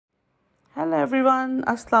Hello everyone,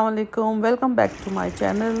 अस्सलाम वालेकुम। Welcome back to my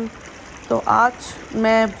channel. तो आज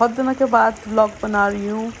मैं बहुत दिनों के बाद व्लॉग बना रही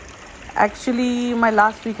हूँ। Actually my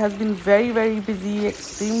last week has been very very busy,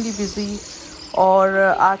 extremely busy. और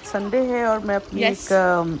आज संडे है और मैं अपनी Yes,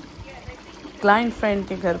 एक क्लाइंट फ्रेंड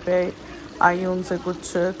के घर पे आई हूँ। उनसे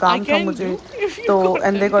कुछ I काम था can मुझे। do if you तो got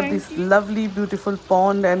and they time. Got Thank this you. Lovely beautiful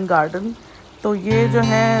pond and garden. तो ये जो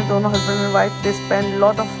है दोनों husband and wife, they spend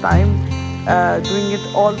lot of time doing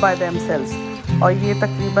it all by themselves. और ये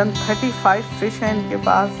तकरीबन 35 फिश हैं इनके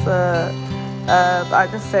पास। I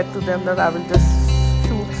just said to them that I will just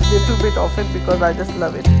shoot little bit of it because I just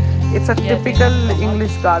love it. It's a Yes, typical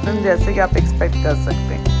English garden जैसे कि आप expect कर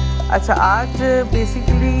सकते हैं। अच्छा, आज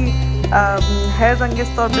बेसिकली है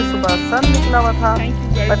रंगीस तौर पे सुबह सन निकला हुआ था, thank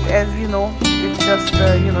you very but much. As you know it's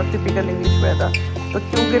just typical English weather. तो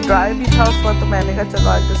क्योंकि ड्राई भी था उस वक्त, तो मैंने कहा चलो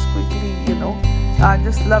I just quickly I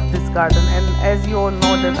just love this garden, and as you all know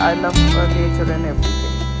that I love nature and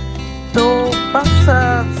everything. So, bas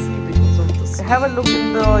Because of the sun. have a look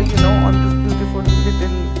in the on this beautiful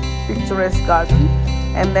little picturesque garden,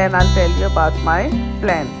 and then I'll tell you about my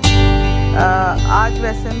plan. आज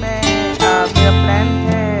वैसे मेरा plan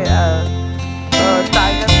है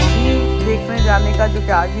tiger 3 देखने जाने का, जो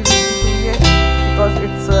कि आज ही रिलीज हुई है because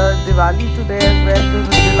it's Diwali today as well। जो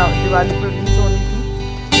दिवाली पर रिलीज होनी थी।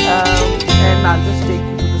 And I'll just take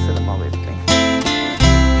you to the cinema with me.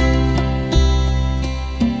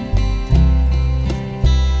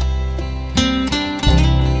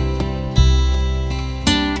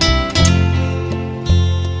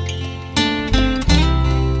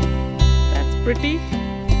 That's pretty.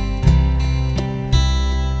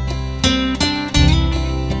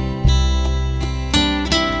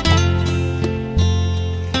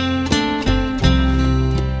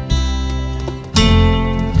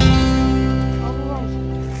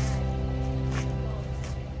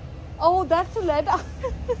 Oh, that's a letter.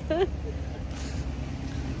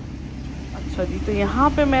 अच्छा जी, तो यहाँ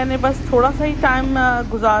पे मैंने बस थोड़ा सा ही टाइम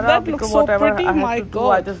गुजारा That looks because so whatever pretty, I my had to do,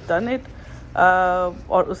 I God. just done it।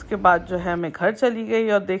 और उसके बाद जो है मैं घर चली गई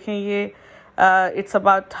और देखें ये it's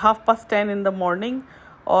about 10:30 in the morning।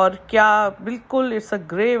 और क्या बिल्कुल it's a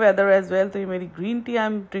grey weather as well. तो ये मेरी green tea, I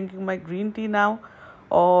am drinking my green tea now.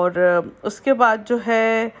 और उसके बाद जो है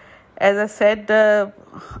as I said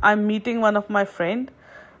I am meeting one of my friend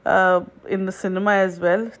in the cinema as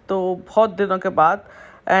well। तो बहुत दिनों के बाद,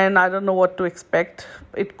 and I don't know what to expect।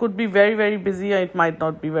 It could be very very busy or it might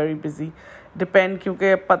not be very busy, depend,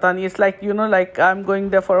 क्योंकि पता नहीं। It's like like I'm going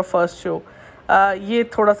there for a first show। ये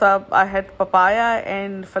थोड़ा सा I had papaya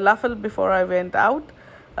and falafel before I went out,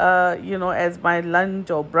 as my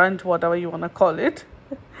lunch or brunch, whatever you wanna call it।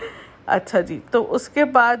 अच्छा जी, तो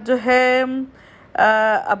उसके बाद जो है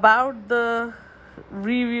about the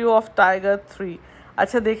review of Tiger 3।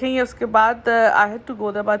 अच्छा देखेंगे। उसके बाद I had to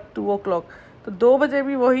go the about 2 o'clock। तो 2 बजे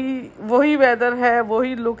भी वही वेदर है,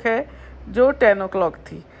 वही लुक है जो 10 o'clock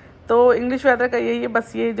थी। तो इंग्लिश वेदर का यही है,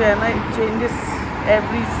 बस ये जो है ना, it changes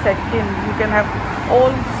every second. You can have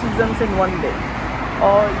all seasons in one day.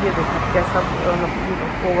 और ये देखो कैसा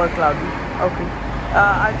over cloudy. Okay,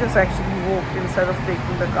 I just actually walk instead of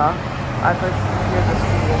taking the car. I thought just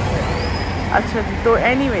walk. अच्छा जी, तो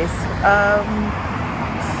anyways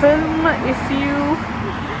film,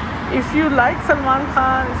 if you like Salman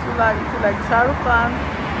Khan, if you like Shah Rukh Khan,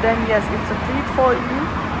 then yes, it's a treat for you।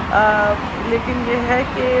 लेकिन ये है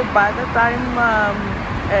कि by the time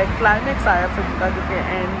climax आया film का, जो कि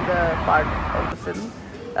end part of the film,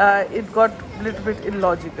 it got little bit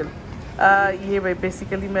illogical। ये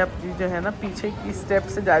basically मैं अपनी जो है ना पीछे की स्टेप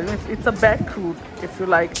से जा रही हूँ। It's a back root if you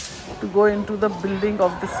like to go into the building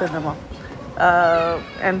of the cinema.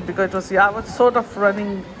 And because it was sort of running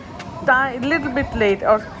time little bit late।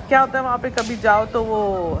 और क्या होता है वहाँ पे, कभी जाओ तो वो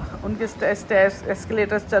उनके स्टेयर्स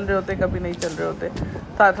एस्केलेटर्स चल रहे होते, कभी नहीं चल रहे होते।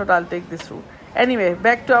 तो I thought I will take this root. Anyway,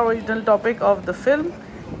 back to our original topic of the film.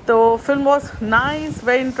 तो film was nice,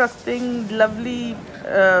 very interesting, lovely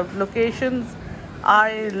locations.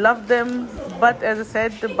 I love them, but as I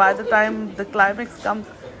said by the time the climax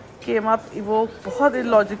came up, वो बहुत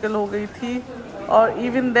illogical हो गई थी। और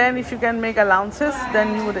even then if you can make allowances then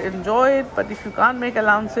you would enjoy it, but if you can't make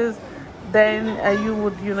allowances then you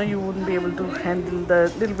wouldn't be able to handle the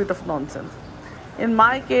little bit of nonsense। In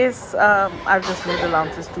my case I've just made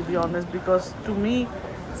allowances, to be honest, because to me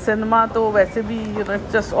cinema तो वैसे भी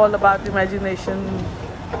it's just all about imagination,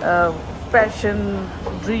 passion,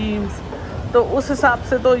 dreams। तो उस हिसाब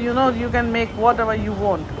से तो you can make whatever you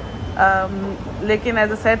want। लेकिन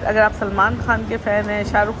as a set, अगर आप सलमान खान के फ़ैन हैं,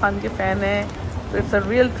 शाहरुख खान के फ़ैन हैं, तो it's a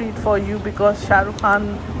real treat for you, because Shahrukh Khan,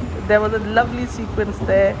 there was a lovely sequence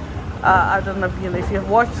there I don't know, if you have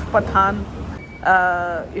watched Pathan,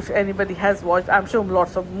 if anybody has watched, I'm sure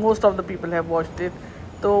most of the people have watched it.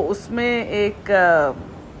 तो उसमें एक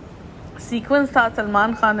sequence था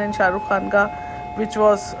Salman Khan and Shah Rukh Khan का, which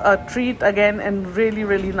was a treat again and really,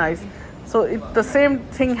 really nice. So the same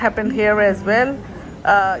thing happened here as well.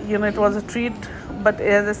 It was a treat, but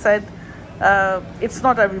as I said, it's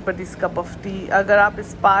not everybody's cup of tea. अगर आप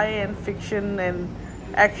spy and fiction and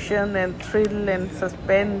action and thrill and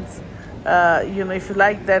suspense, if you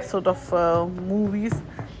like that sort of movies,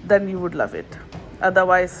 then you would love it.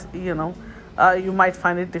 Otherwise, you might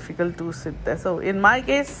find it difficult to sit there. So in my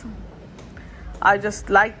case, I just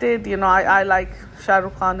liked it. I like Shah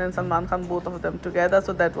Rukh Khan and Salman Khan, both of them together.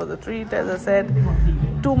 So that was a treat. As I said,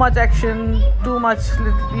 too much action, too much,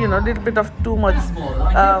 little bit of too much.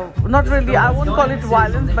 Not really, I won't call it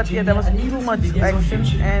violence, but yeah, there was too much action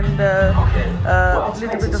and a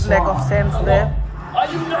little bit of lack of sense there.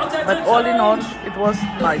 But all in all, it was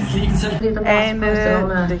nice. And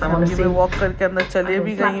देखिए मैं walk करके अंदर चले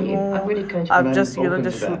भी गई हूँ. I've just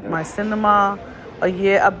shoot my cinema. और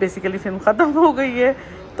ये अब basically film ख़त्म हो गई है.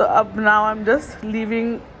 तो अब now I'm just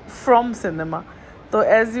leaving from cinema. So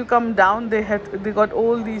as you come down, they got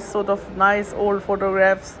all these sort of nice old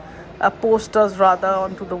photographs, posters rather,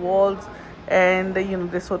 onto the walls, and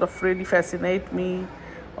they sort of really fascinate me.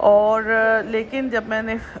 और लेकिन जब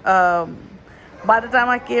मैंने by the time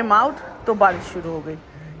I came out तो बारिश शुरू हो गई,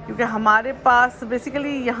 क्योंकि हमारे पास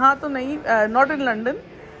basically यहाँ तो नहीं, not in London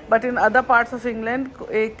but in other parts of England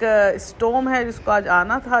एक storm है जिसको आज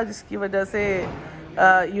आना था, जिसकी वजह से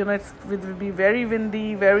it will be very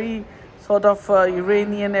windy, very sort of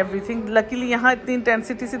rainy and everything. Luckily यहाँ इतनी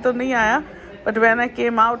intensity से तो नहीं आया, but when I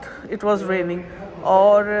came out it was raining.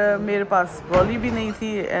 और मेरे पास trolley भी नहीं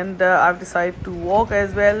थी, and I've decided to walk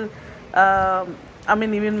as well. I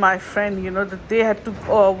mean, even my friend, that they had to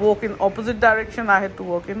walk in opposite direction. I had to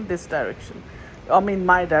walk in this direction. I mean,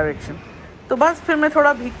 my direction. तो बस फिर मैं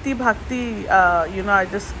थोड़ा भीगती भागती, I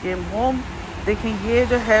just came home. देखें ये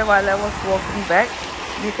जो है, while I was walking back,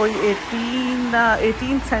 ये कोई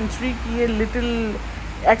 18th century की ये little,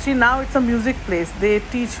 actually now it's a music place. They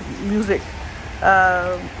teach music,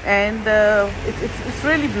 and it's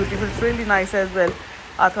really beautiful. It's really nice as well.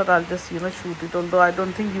 I thought I'll just shoot it, although I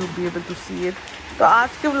don't think you'll be able to see it. So आज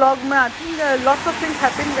के vlog में I think lots of things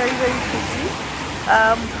happen very, very quickly.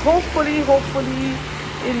 Hopefully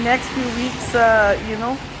in next few weeks,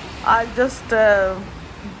 I'll just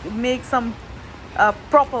make some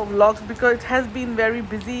proper vlogs, because it has been very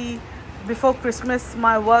busy. Before Christmas,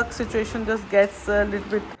 my work situation just gets a little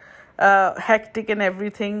bit hectic and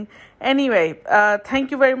everything. Anyway,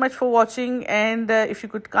 thank you very much for watching, and if you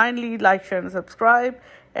could kindly like, share and subscribe,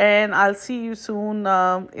 and I'll see you soon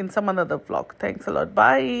in some another vlog. Thanks a lot.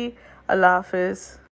 Bye. Allah Hafiz.